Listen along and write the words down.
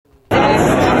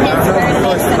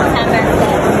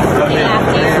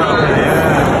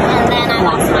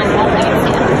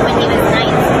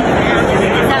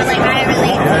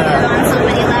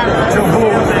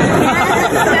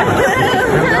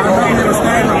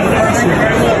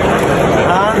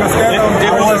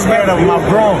my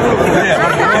bro.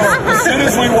 Yeah. As soon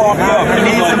as we walked up,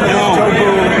 he was like, yo.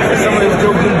 Some of this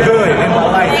Joe Boo good in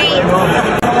my life.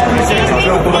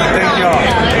 Thank y'all.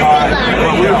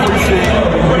 Well, we appreciate it.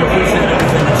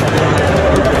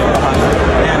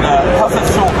 And how's that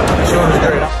shoulder? The shoulder's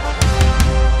great.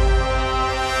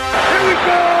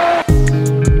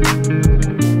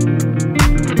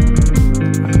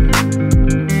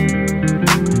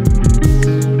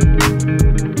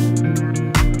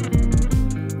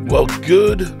 Well,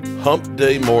 good hump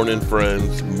day morning,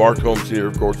 friends. Mark Holmes here,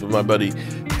 of course, with my buddy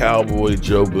Cowboy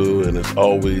Joe Boo. And as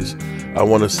always, I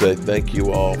want to say thank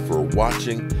you all for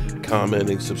watching,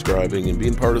 commenting, subscribing, and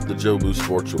being part of the Joe Boo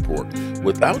Sports Report.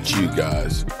 Without you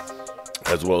guys,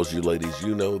 as well as you ladies,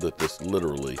 you know that this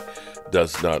literally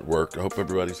does not work. I hope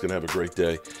everybody's going to have a great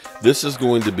day. This is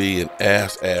going to be an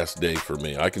ass day for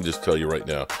me. I can just tell you right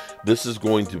now, this is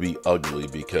going to be ugly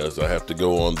because I have to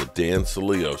go on the Dan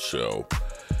Saleo show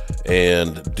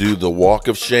and do the walk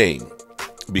of shame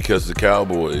because the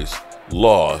Cowboys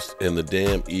lost and the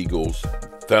damn Eagles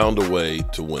found a way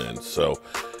to win. So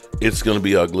it's going to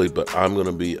be ugly, but I'm going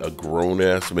to be a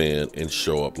grown-ass man and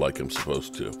show up like I'm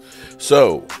supposed to.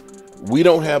 So we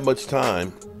don't have much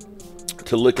time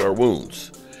to lick our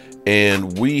wounds,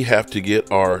 and we have to get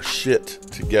our shit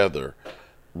together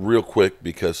real quick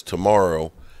because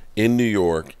tomorrow in New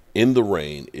York, in the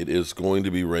rain, it is going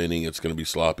to be raining. It's going to be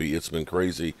sloppy. It's been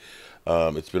crazy.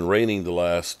 It's been raining the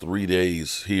last 3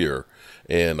 days here,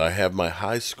 and I have my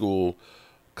high school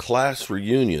class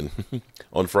reunion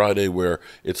on Friday where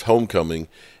it's homecoming,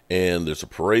 and there's a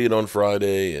parade on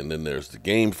Friday, and then there's the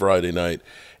game Friday night,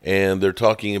 and they're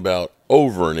talking about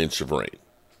over an inch of rain.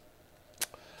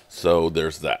 So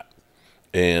there's that.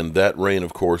 And that rain,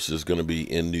 of course, is going to be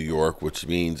in New York, which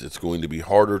means it's going to be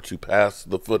harder to pass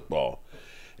the football,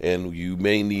 and you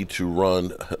may need to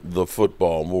run the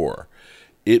football more.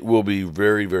 It will be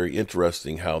very, very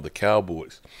interesting how the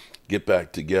Cowboys get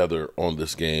back together on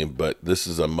this game, but this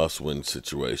is a must-win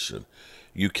situation.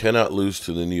 You cannot lose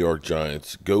to the New York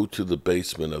Giants, go to the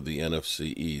basement of the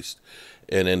NFC East,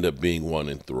 and end up being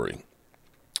 1-3.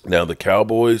 Now, the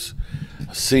Cowboys,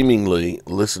 seemingly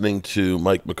listening to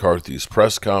Mike McCarthy's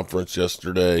press conference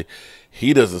yesterday,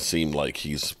 he doesn't seem like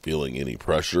he's feeling any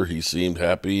pressure. He seemed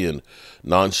happy and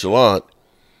nonchalant.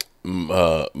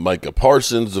 Micah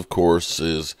Parsons, of course,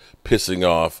 is pissing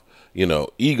off,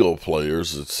 Eagle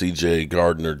players, C.J.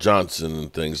 Gardner-Johnson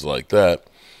and things like that.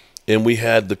 And we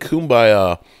had the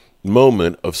kumbaya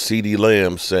moment of Ceedee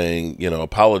Lamb saying,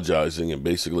 apologizing and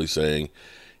basically saying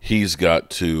he's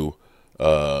got to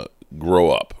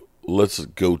grow up. Let's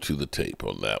go to the tape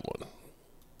on that one.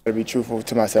 To be truthful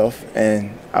to myself,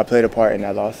 and I played a part in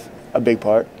that loss, a big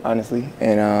part, honestly.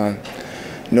 And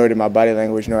nor did my body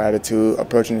language nor attitude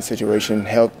approaching the situation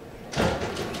help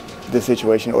the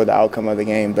situation or the outcome of the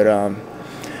game. But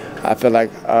I feel like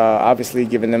obviously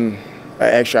giving them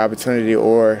an extra opportunity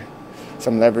or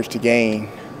some leverage to gain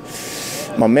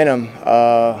momentum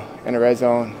in the red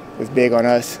zone was big on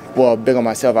us. Well, big on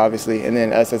myself, obviously, and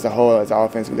then us as a whole, as an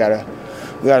offense, we gotta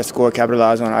score,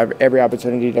 capitalize on every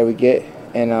opportunity that we get,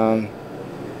 and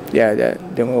then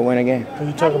we'll win again. When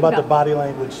you talk about the body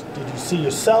language, did you see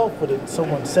yourself, or did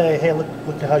someone say, "Hey, look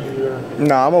at how you're"?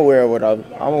 No, I'm aware of what I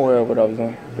was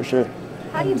doing, for sure.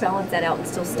 How do you balance that out and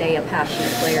still stay a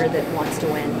passionate player that wants to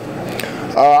win?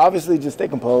 Obviously, just stay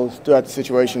composed throughout the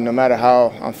situation, no matter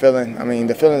how I'm feeling. I mean,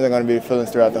 the feelings are going to be the feelings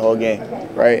throughout the whole game,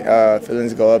 right?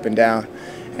 Feelings go up and down,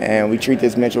 and we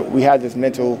have this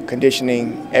mental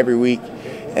conditioning every week,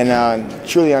 and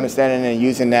truly understanding and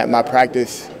using that, my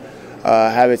practice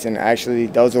habits, and actually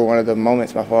those were one of the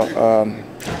moments, my fault,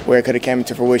 where it could have came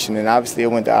into fruition, and obviously it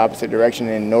went the opposite direction,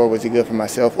 and nor was it good for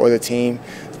myself or the team.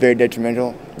 It's very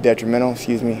detrimental, and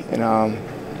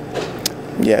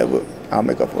I'll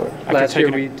make up for it. Last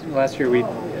year we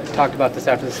talked about this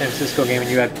after the San Francisco game, and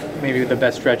you had maybe the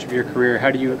best stretch of your career. How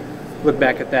do you look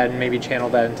back at that and maybe channel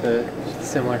that into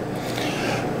similar?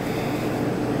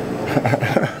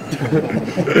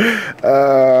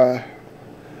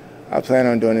 I plan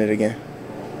on doing it again.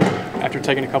 After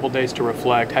taking a couple days to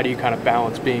reflect, how do you kind of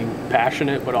balance being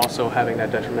passionate but also having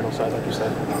that detrimental side, like you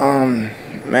said?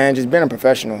 Man, just being a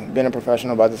professional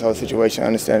about this whole situation,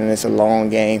 understanding it's a long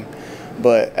game.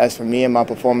 But as for me and my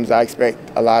performance, I expect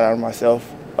a lot out of myself,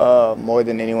 more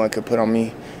than anyone could put on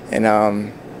me.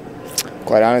 And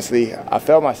quite honestly, I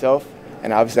felt myself,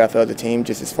 and obviously I felt the team,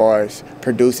 just as far as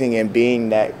producing and being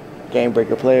that game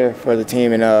breaker player for the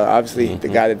team, and obviously the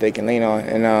guy that they can lean on.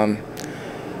 And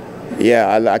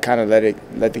I kind of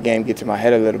let the game get to my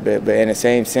head a little bit. But in the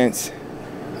same sense,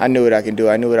 I knew what I can do.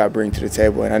 I knew what I bring to the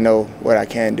table, and I know what I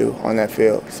can do on that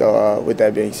field. So with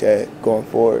that being said, going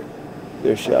forward,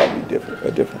 there shall be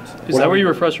a difference. Is that where you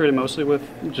were frustrated mostly with,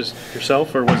 just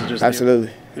yourself, or was it just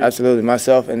Absolutely. you? Absolutely.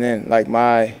 Myself, and then like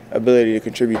my ability to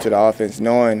contribute to the offense,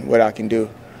 knowing what I can do.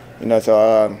 You know,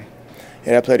 so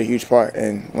yeah, that played a huge part.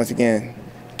 And once again,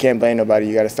 can't blame nobody.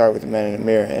 You got to start with the man in the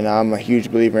mirror, and I'm a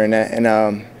huge believer in that.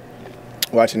 And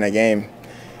watching that game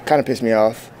kind of pissed me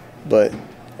off, but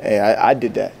hey, I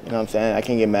did that. You know what I'm saying? I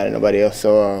can't get mad at nobody else.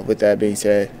 So with that being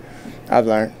said, I've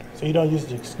learned. So you don't use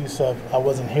the excuse of I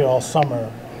wasn't here all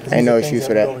summer. Ain't no excuse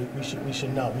for that. We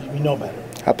should know. We know better.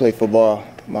 I played football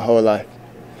my whole life.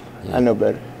 I know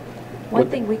better. One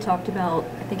thing we talked about,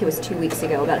 I think it was 2 weeks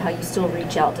ago, about how you still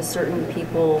reach out to certain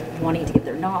people wanting to get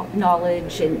their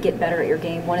knowledge and get better at your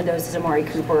game. One of those is Amari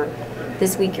Cooper.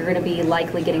 This week you're going to be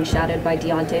likely getting shadowed by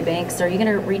Deonte Banks. Are you going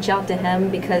to reach out to him,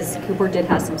 because Cooper did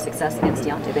have some success against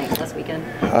Deonte Banks last weekend?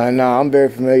 No, I'm very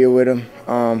familiar with him.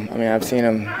 I mean, I've seen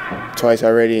him twice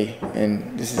already,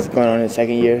 and this is going on in the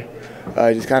second year.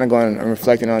 Just kind of going and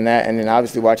reflecting on that, and then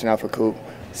obviously watching out for Coop,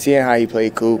 seeing how he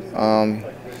played Coop.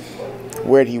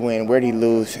 Where'd he win, where'd he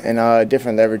lose, and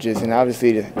different leverages. And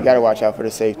obviously, you got to watch out for the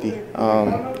safety.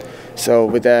 So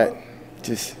with that,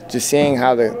 just seeing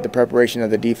how the preparation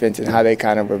of the defense and how they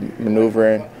kind of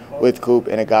maneuvering with Coop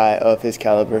and a guy of his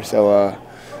caliber. So,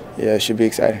 yeah, it should be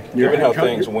exciting. Given how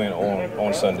things went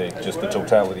on Sunday, just the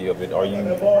totality of it, are you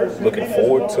looking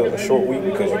forward to a short week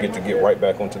because you get to get right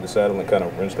back onto the saddle and kind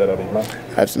of rinse that out of your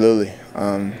mouth? Absolutely.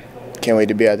 Can't wait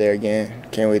to be out there again.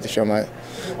 Can't wait to show my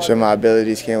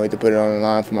abilities. Can't wait to put it on the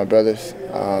line for my brothers.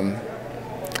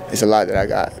 It's a lot that I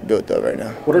got built up right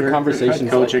now. What are conversations?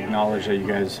 Coach acknowledged that you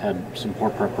guys had some poor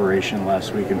preparation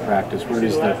last week in practice. Where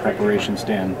does the preparation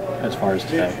stand as far as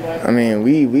today? I mean,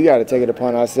 we got to take it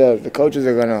upon ourselves. The coaches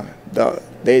are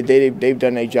they've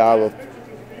done their job of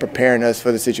preparing us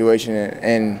for the situation,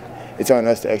 and it's on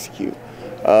us to execute.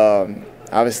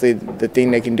 Obviously, the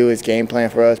thing they can do is game plan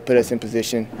for us, put us in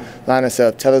position, line us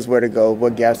up, tell us where to go,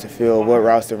 what gaps to fill, what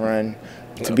routes to run,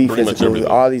 to be physical,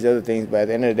 all these other things. But at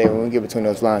the end of the day, when we get between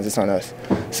those lines, it's on us.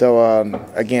 So,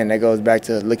 again, that goes back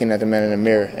to looking at the man in the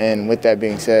mirror. And with that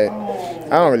being said,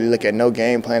 I don't really look at no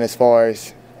game plan as far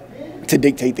as to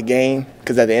dictate the game,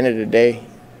 because at the end of the day,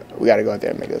 we got to go out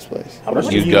there and make those plays. How much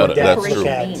do you and Dak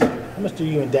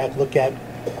look at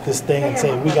this thing and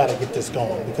say, we got to get this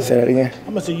going? Because say that again?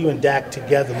 How much do you and Dak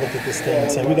together look at this thing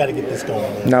and say, we got to get this going?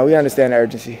 Man? No, we understand the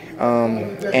urgency,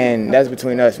 and that's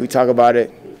between us. We talk about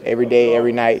it every day,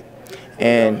 every night,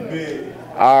 and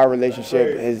our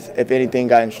relationship has, if anything,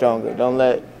 gotten stronger. Don't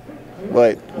let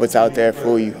what's out there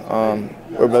fool you.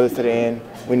 We're brothers to the end.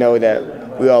 We know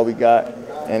that we all we got,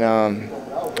 and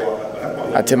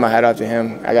I tip my hat off to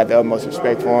him. I got the utmost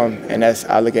respect for him, and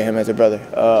I look at him as a brother.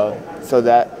 So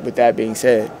that, with that being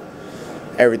said,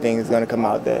 everything is going to come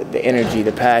out. The energy,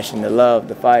 the passion, the love,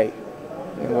 the fight.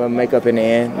 We'll make up in the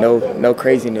end. No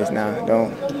craziness now.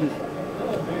 Don't.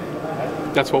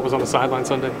 That's what was on the sideline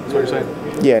Sunday. That's what you're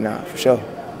saying? Yeah, no, for sure.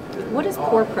 What does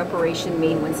poor preparation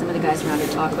mean when some of the guys around you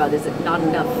talk about? Is it not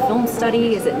enough film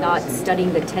study? Is it not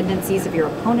studying the tendencies of your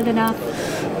opponent enough?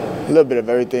 A little bit of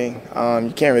everything.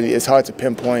 You can't really. It's hard to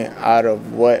pinpoint out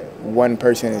of what one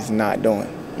person is not doing.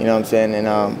 You know what I'm saying?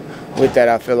 And with that,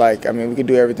 I feel like, I mean, we could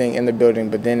do everything in the building,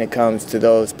 but then it comes to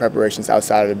those preparations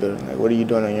outside of the building. Like, what are you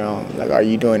doing on your own? Like, are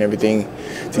you doing everything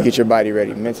to get your body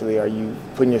ready mentally? Are you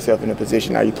putting yourself in a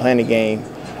position? Are you playing the game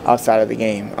outside of the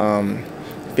game?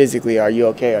 Physically, are you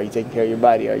okay? Are you taking care of your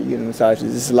body? Are you getting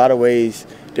massages? There's a lot of ways,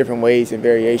 different ways and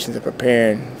variations of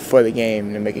preparing for the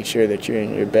game and making sure that you're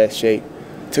in your best shape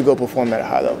to go perform at a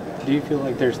high level. Do you feel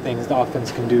like there's things the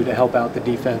offense can do to help out the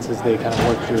defense as they kind of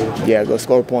work through? Yeah, go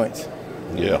score points.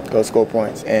 Yeah. Go score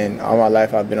points. And all my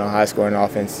life I've been on high-scoring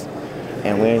offense,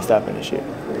 and we ain't stopping this shit.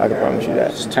 I can promise you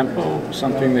that. Is tempo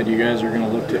something that you guys are going to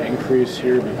look to increase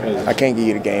here? Because I can't give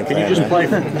you the game plan. Can you just play?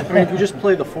 I mean, if you just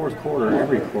play the fourth quarter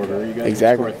every quarter, you guys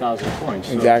can score 1,000 points.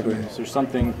 So exactly. Is there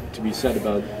something to be said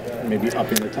about maybe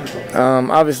upping the tempo?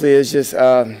 Obviously, it's just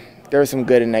there was some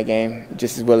good in that game,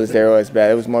 just as well as there was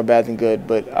bad. It was more bad than good.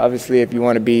 But obviously, if you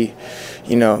want to be,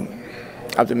 you know,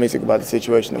 optimistic about the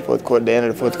situation in the fourth quarter, the end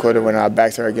of the fourth quarter when our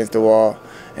backs are against the wall,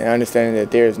 and understanding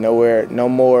that there's no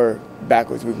more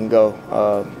backwards we can go.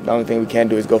 The only thing we can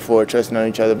do is go forward, trusting on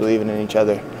each other, believing in each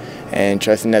other, and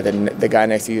trusting that the guy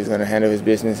next to you is going to handle his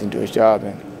business and do his job.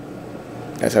 And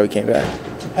that's how we came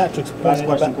back. To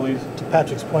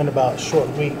Patrick's point about short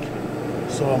week,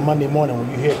 so on Monday morning,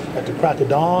 were you here at the crack of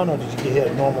dawn, or did you get here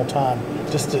at normal time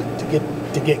just to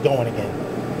get going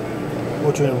again?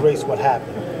 Would you erase what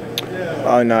happened?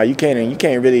 Oh no, you can't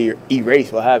really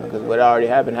erase what happened, because what already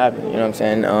happened. You know what I'm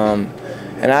saying?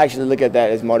 And I actually look at that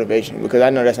as motivation because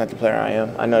I know that's not the player I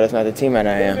am. I know that's not the teammate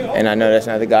I am. And I know that's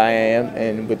not the guy I am.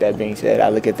 And with that being said, I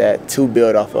look at that to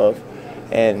build off of.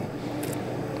 And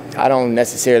I don't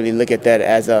necessarily look at that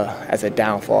as a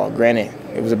downfall. Granted,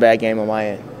 it was a bad game on my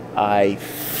end. I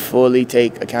fully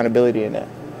take accountability in that.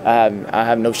 I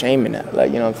have no shame in that.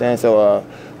 Like, you know what I'm saying? So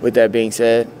with that being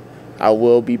said, I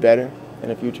will be better in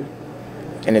the future.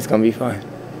 And it's going to be fun.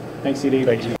 Thanks, Ceedee.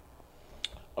 Thank you.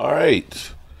 All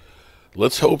right.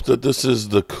 Let's hope that this is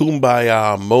the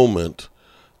kumbaya moment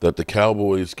that the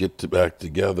Cowboys get back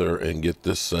together and get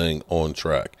this thing on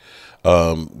track.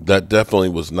 That definitely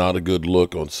was not a good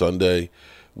look on Sunday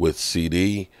with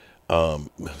Ceedee.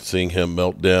 Seeing him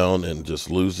melt down and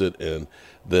just lose it and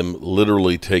them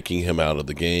literally taking him out of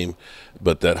the game.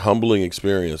 But that humbling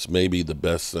experience may be the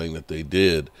best thing that they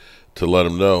did to let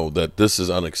him know that this is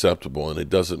unacceptable and it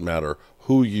doesn't matter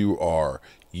who you are,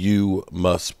 you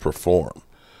must perform.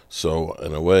 So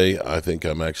in a way, I think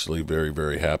I'm actually very,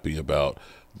 very happy about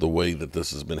the way that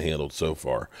this has been handled so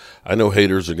far. I know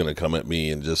haters are going to come at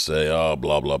me and just say, oh,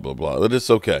 blah, blah, blah, blah. But it's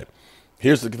okay.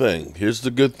 Here's the thing. Here's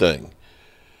the good thing.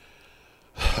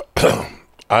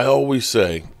 I always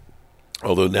say,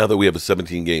 although now that we have a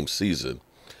 17-game season,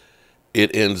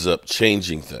 it ends up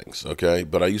changing things, okay?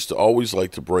 But I used to always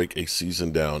like to break a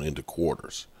season down into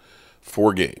quarters,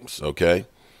 4 games, okay?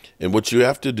 And what you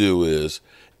have to do is,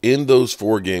 in those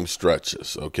 4-game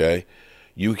stretches, okay,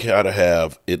 you got to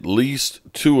have at least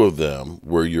 2 of them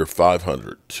where you're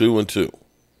 500, 2-2,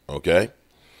 okay?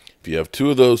 If you have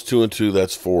 2 of those, 2-2,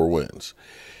 that's 4 wins.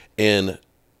 And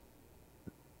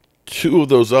 2 of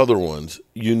those other ones,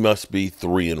 you must be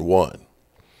 3-1.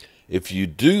 If you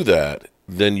do that,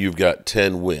 then you've got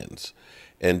 10 wins.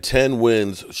 And 10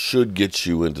 wins should get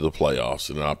you into the playoffs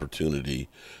and an opportunity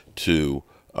to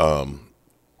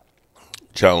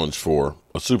challenge for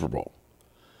a Super Bowl.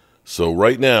 So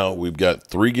right now, we've got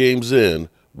 3 games in.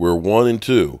 We're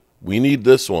 1-2. We need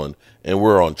this one, and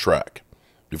we're on track.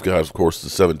 You've got, of course, the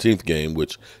 17th game,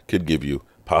 which could give you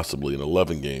possibly an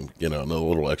 11 game, you know, a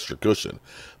little extra cushion.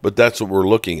 But that's what we're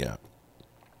looking at.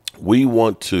 We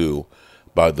want to,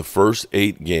 by the first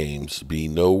 8 games, be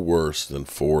no worse than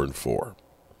 4-4.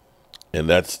 And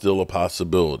that's still a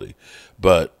possibility.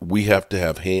 But we have to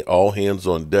have all hands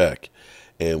on deck,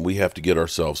 and we have to get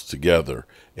ourselves together,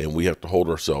 and we have to hold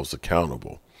ourselves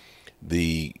accountable.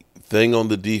 The thing on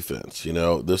the defense, you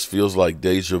know, this feels like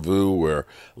deja vu where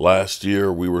last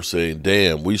year we were saying,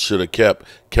 damn, we should have kept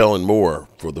Kellen Moore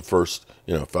for the first,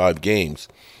 5 games.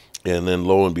 And then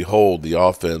lo and behold, the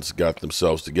offense got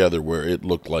themselves together where it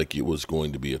looked like it was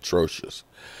going to be atrocious.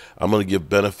 I'm going to give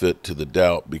benefit to the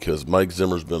doubt because Mike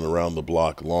Zimmer's been around the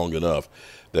block long enough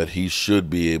that he should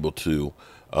be able to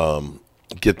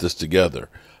get this together.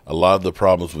 A lot of the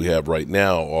problems we have right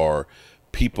now are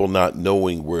people not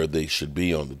knowing where they should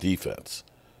be on the defense.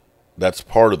 That's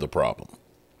part of the problem.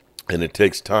 And it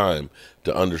takes time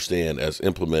to understand as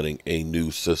implementing a new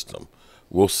system.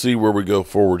 We'll see where we go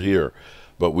forward here,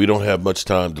 but we don't have much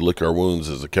time to lick our wounds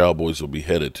as the Cowboys will be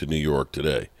headed to New York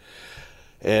today.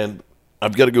 And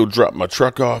I've got to go drop my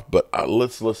truck off, but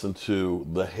let's listen to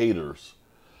the haters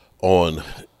on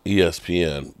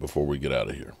ESPN before we get out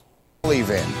of here.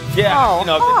 Believe in. Yeah,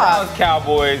 the Dallas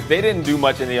Cowboys, they didn't do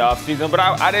much in the offseason, but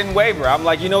I didn't waver. I'm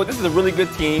like, this is a really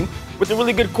good team with a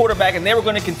really good quarterback, and they were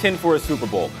going to contend for a Super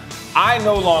Bowl. I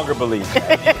no longer believe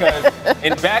that because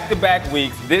in back-to-back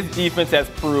weeks, this defense has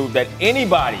proved that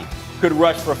anybody could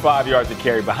rush for 5 yards a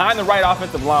carry. Behind the right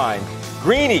offensive line,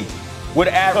 Greeny would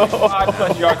average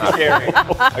 5+ yards a carry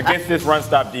against this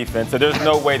run-stop defense. So there's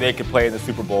no way they could play in the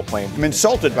Super Bowl playing. I'm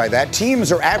insulted by that.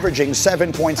 Teams are averaging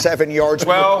 7.7 yards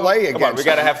per play against. Come on, we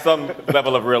got to have some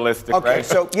level of realistic, okay, right?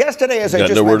 So yesterday, as I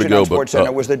just mentioned on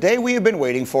SportsCenter, was the day we have been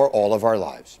waiting for all of our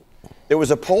lives. There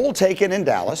was a poll taken in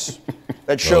Dallas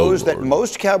that shows that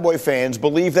most Cowboy fans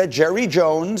believe that Jerry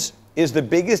Jones is the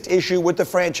biggest issue with the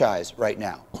franchise right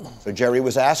now. So Jerry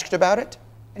was asked about it,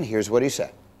 and here's what he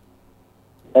said.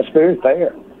 That's very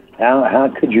fair.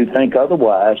 How could you think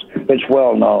otherwise? It's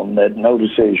well known that no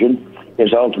decision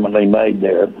is ultimately made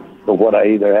there for what I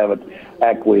either have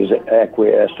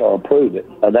acquiesced or approved it.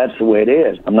 That's the way it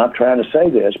is. I'm not trying to say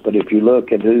this, but if you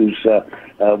look at who's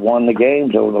won the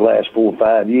games over the last 4 or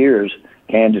 5 years,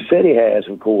 Kansas City has,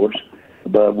 of course,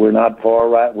 but we're not far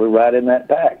right. We're right in that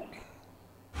pack.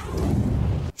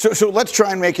 So let's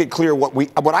try and make it clear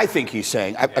what I think he's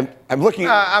saying. I'm looking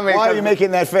at why are you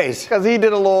making that face? Because he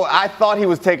did I thought he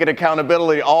was taking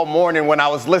accountability all morning when I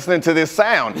was listening to this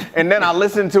sound. And then I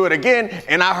listened to it again,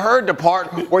 and I heard the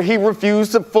part where he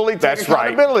refused to fully take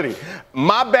accountability.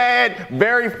 My bad,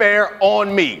 very fair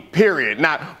on me, period.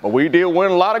 Now, but we did win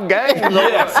a lot of games.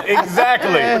 Yes,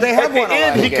 exactly. They have At the won a lot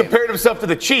end, of he games. compared himself to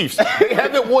the Chiefs. They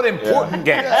haven't won important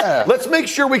games. Yeah. Let's make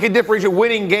sure we can differentiate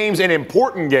winning games and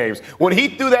important games. When he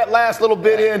threw that last little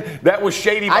bit in, that was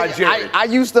shady by Jerry. I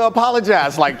used to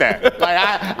apologize like that. Like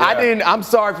I didn't. I'm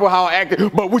sorry for how I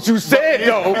acted. But what you said,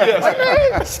 though, like,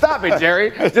 man, stop it,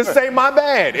 Jerry. Just say my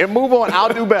bad and move on.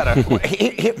 I'll do better.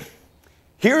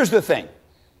 Here's the thing.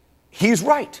 He's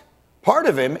right. Part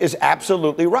of him is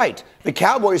absolutely right. The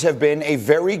Cowboys have been a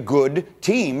very good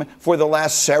team for the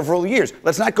last several years.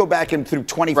 Let's not go back in through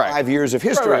 25 years of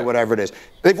history or whatever it is.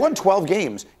 They've won 12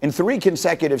 games in 3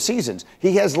 consecutive seasons.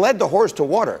 He has led the horse to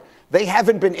water. They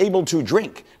haven't been able to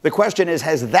drink. The question is,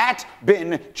 has that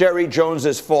been Jerry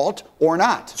Jones's fault or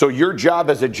not? So your job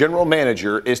as a general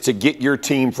manager is to get your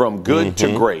team from good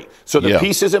to great. So the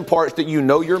pieces and parts that you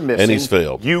know you're missing, And he's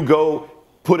failed. You go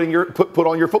put on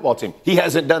your football team. He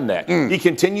hasn't done that. He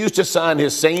continues to sign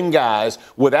his same guys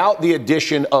without the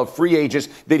addition of free agents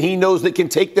that he knows that can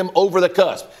take them over the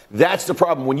cusp. That's the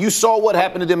problem. When you saw what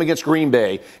happened to them against Green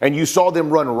Bay and you saw them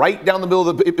run right down the middle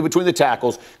of between the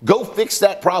tackles, go fix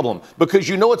that problem because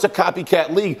you know it's a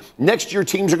copycat league. Next year,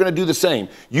 teams are going to do the same.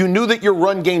 You knew that your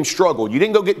run game struggled. You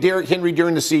didn't go get Derrick Henry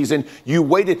during the season. You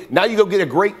waited. Now you go get a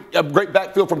great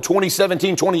backfield from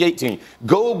 2017, 2018.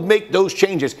 Go make those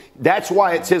changes. That's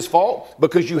why it's his fault,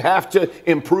 because you have to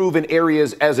improve in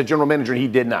areas as a general manager, and he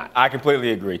did not. I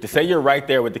completely agree. To say you're right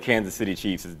there with the Kansas City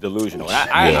Chiefs is delusional. No,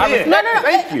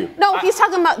 thank you. No, he's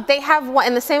talking about they have won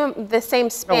in the same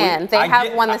span. They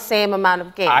have won the same amount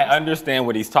of games. I understand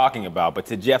what he's talking about, but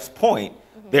to Jeff's point,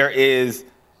 there is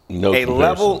a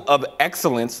level of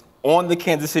excellence on the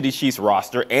Kansas City Chiefs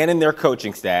roster and in their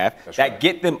coaching staff that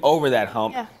get them over that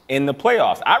hump in the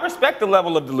playoffs. I respect the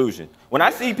level of delusion. When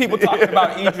I see people talking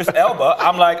about Idris Elba,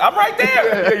 I'm like, I'm right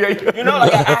there. You know,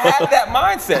 like I have that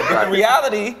mindset. But the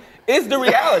reality is the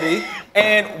reality.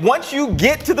 And once you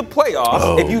get to the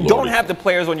playoffs, if you don't have the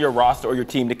players on your roster or your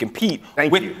team to compete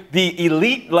with the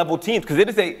elite level teams, because it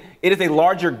is a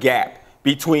larger gap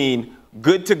between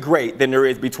good to great than there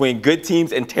is between good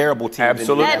teams and terrible teams.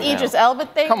 Absolutely. That Idris Elba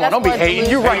thing. Come on, don't be hating.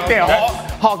 You right there,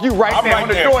 Hawk. You right there on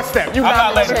the doorstep. You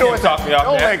not letting Kim talk me off.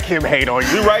 Don't let Kim hate on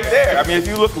you. You right there. I mean, if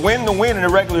you look win to win in the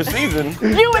regular season,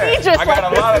 you and Idris, I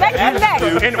got a lot of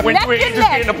attitude. And when you Idris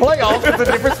get in the playoffs, it's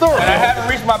a different story. And I haven't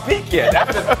reached my peak yet.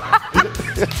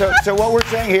 So what we're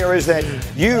saying here is that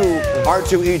you are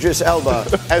to Idris Elba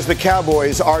as the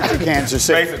Cowboys are to Kansas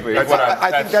City. Basically.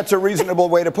 I think that's a reasonable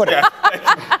way to put it.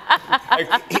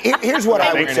 Here's what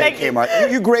I would say,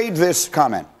 Kmart. You grade this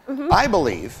comment. I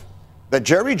believe that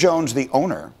Jerry Jones, the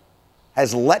owner,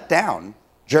 has let down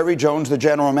Jerry Jones, the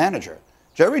general manager.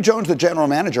 Jerry Jones, the general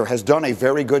manager, has done a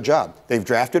very good job. They've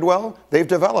drafted well. They've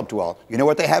developed well. You know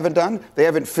what they haven't done? They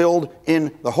haven't filled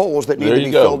in the holes that need to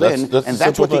be filled in, and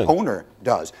that's what the owner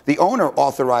does. The owner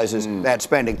authorizes that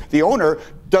spending. The owner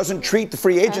doesn't treat the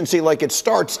free agency like it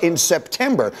starts in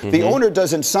September. The owner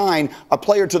doesn't sign a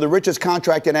player to the richest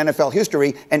contract in NFL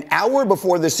history an hour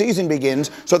before the season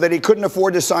begins so that he couldn't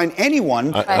afford to sign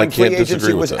anyone when free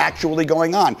agency was actually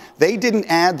going on. They didn't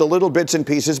add the little bits and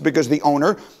pieces because the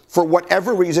owner, for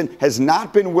whatever reason, has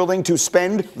not been willing to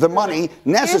spend the money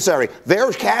necessary.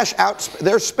 Their cash out,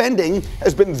 their spending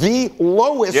has been the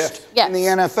lowest in the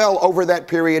NFL over that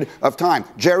period of time.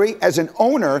 Jerry, as an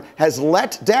owner, has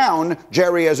let down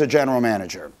Jerry as a general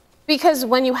manager. Because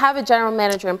when you have a general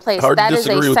manager in place, that is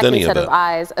a second set of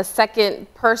eyes, a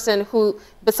second person who,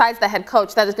 besides the head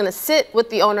coach, that is going to sit with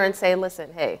the owner and say,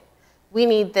 listen, hey, we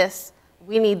need this,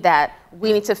 we need that,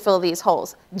 we need to fill these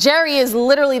holes. Jerry is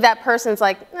literally that person's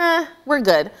like, we're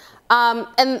good.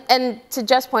 And to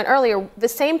Jeff's point earlier, the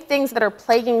same things that are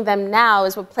plaguing them now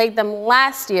is what plagued them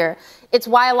last year. It's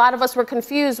why a lot of us were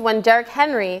confused when Derrick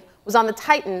Henry was on the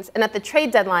Titans, and at the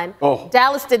trade deadline,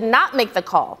 Dallas did not make the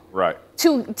call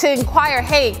to inquire,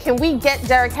 hey, can we get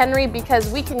Derrick Henry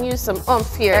because we can use some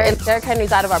oomph here, and Derrick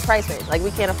Henry's out of our price range. Like, we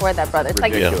can't afford that, brother. It's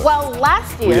like, well,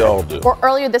 last year or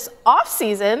earlier this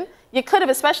offseason, you could have,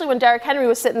 especially when Derrick Henry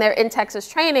was sitting there in Texas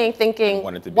training thinking,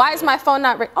 why is my phone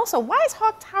not ringing? Also, why is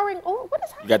Hawk towering? Oh, what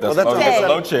is happening? You got the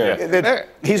low chair.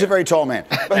 He's a very tall man,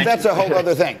 but that's a whole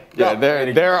other thing. Yeah,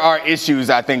 there are issues,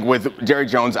 I think, with Jerry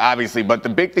Jones, obviously, but the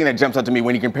big thing that jumps out to me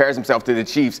when he compares himself to the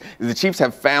Chiefs is the Chiefs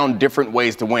have found different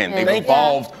ways to win. They've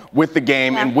evolved with the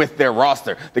game and with their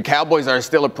roster. The Cowboys are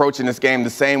still approaching this game the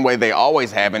same way they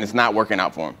always have, and it's not working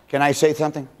out for them. Can I say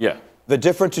something? Yeah. The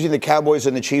difference between the Cowboys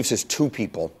and the Chiefs is two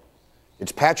people.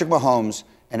 It's Patrick Mahomes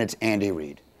and it's Andy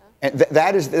Reid. And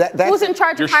that's who's in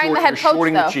charge of hiring the head coach, You're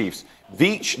shorting though? the Chiefs.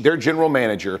 Veach, their general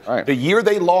manager, the year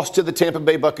they lost to the Tampa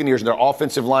Bay Buccaneers and their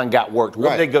offensive line got worked,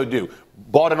 what did they go do?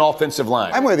 Bought an offensive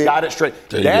line. I'm with you. Got it straight.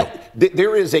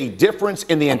 There is a difference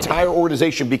in the entire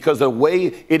organization because the way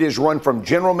it is run from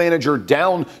general manager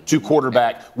down to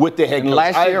quarterback with the head coach.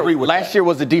 Last year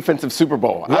was the defensive Super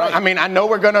Bowl. I mean, I know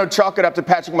we're going to chalk it up to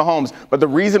Patrick Mahomes, but the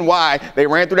reason why they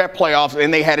ran through that playoffs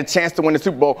and they had a chance to win the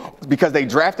Super Bowl is because they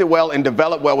drafted well and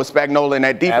developed well with Spagnuolo in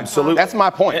that defense. Absolutely. That's my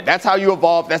point. That's how you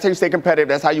evolve. That's how you stay competitive.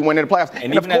 That's how you win in the playoffs.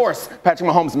 And of course, Patrick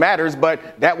Mahomes matters,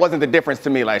 but that wasn't the difference to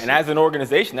me last year. And as an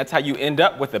organization, that's how you end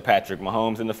up with the Patrick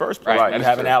Mahomes in the first place. And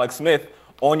having Alex Smith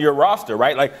on your roster,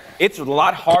 right? Like, it's a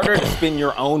lot harder to spend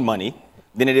your own money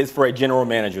than it is for a general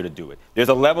manager to do it. There's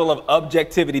a level of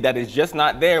objectivity that is just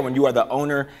not there when you are the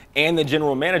owner and the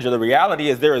general manager. The reality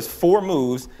is there is 4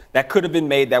 moves that could have been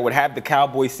made that would have the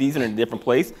Cowboys season in a different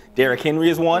place. Derrick Henry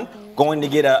is one. Going to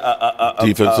get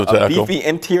a beefy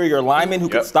interior lineman who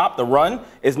can stop the run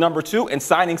is number 2. And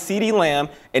signing Ceedee Lamb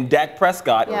and Dak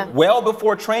Prescott well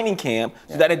before training camp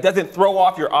so that it doesn't throw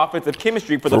off your offensive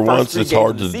chemistry for the first 3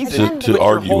 games of the season. To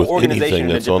argue with anything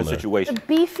that's on there. The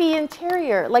beefy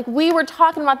interior. Like, we were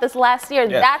talking about this last year.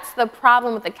 That's the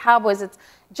problem with the Cowboys. It's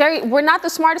Jerry, we're not the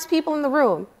smartest people in the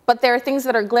room, but there are things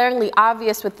that are glaringly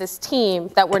obvious with this team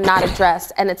that were not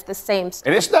addressed, and it's the same stuff.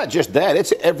 And it's not just that.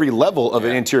 It's every level of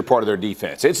an interior part of their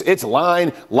defense. It's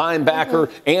line, linebacker,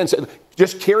 and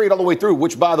just carry it all the way through,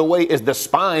 which, by the way, is the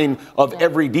spine of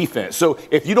every defense. So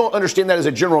if you don't understand that as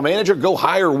a general manager, go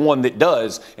hire one that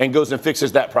does and goes and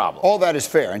fixes that problem. All that is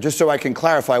fair. And just so I can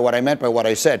clarify what I meant by what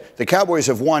I said, the Cowboys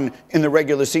have won in the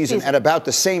regular season at about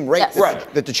the same rate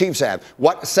that the Chiefs have.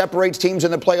 What separates teams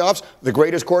in the playoffs? The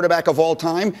greatest quarterback of all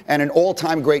time and an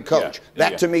all-time great coach.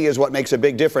 That, to me, is what makes a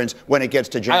big difference when it gets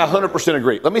to January. I 100%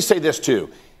 agree. Let me say this,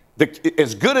 too.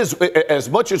 As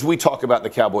much as we talk about the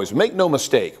Cowboys, make no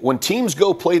mistake, when teams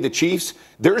go play the Chiefs,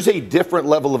 there's a different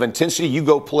level of intensity. You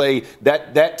go play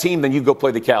that team than you go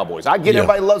play the Cowboys. I get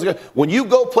everybody loves it. When you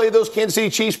go play those Kansas City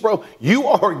Chiefs, bro, you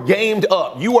are gamed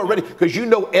up. You are ready because you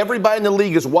know everybody in the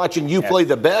league is watching you play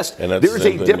the best. And there's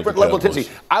a different level of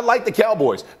intensity. I like the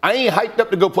Cowboys. I ain't hyped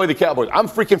up to go play the Cowboys. I'm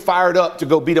freaking fired up to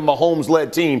go beat a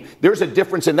Mahomes-led team. There's a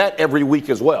difference in that every week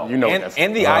as well. You know,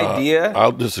 and the idea.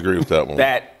 I'll disagree with that one.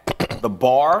 That the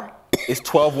bar is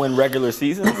 12-win regular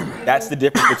seasons. That's the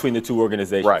difference between the two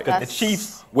organizations. Right. Because the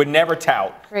Chiefs would never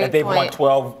tout that they've won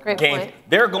 12 games.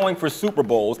 They're going for Super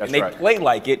Bowls, and they play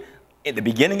like it at the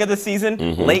beginning of the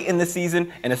season, late in the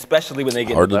season, and especially when they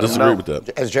get hard to disagree with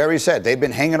that. As Jerry said, they've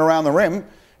been hanging around the rim,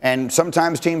 and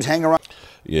sometimes teams hang around.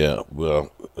 Yeah,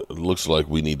 well, it looks like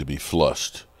we need to be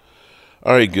flushed.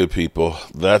 All right, good people.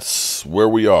 That's where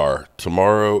we are.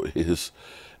 Tomorrow is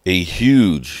a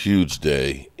huge, huge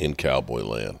day in Cowboy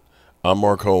land. I'm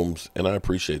Mark Holmes, and I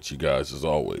appreciate you guys as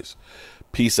always.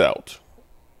 Peace out.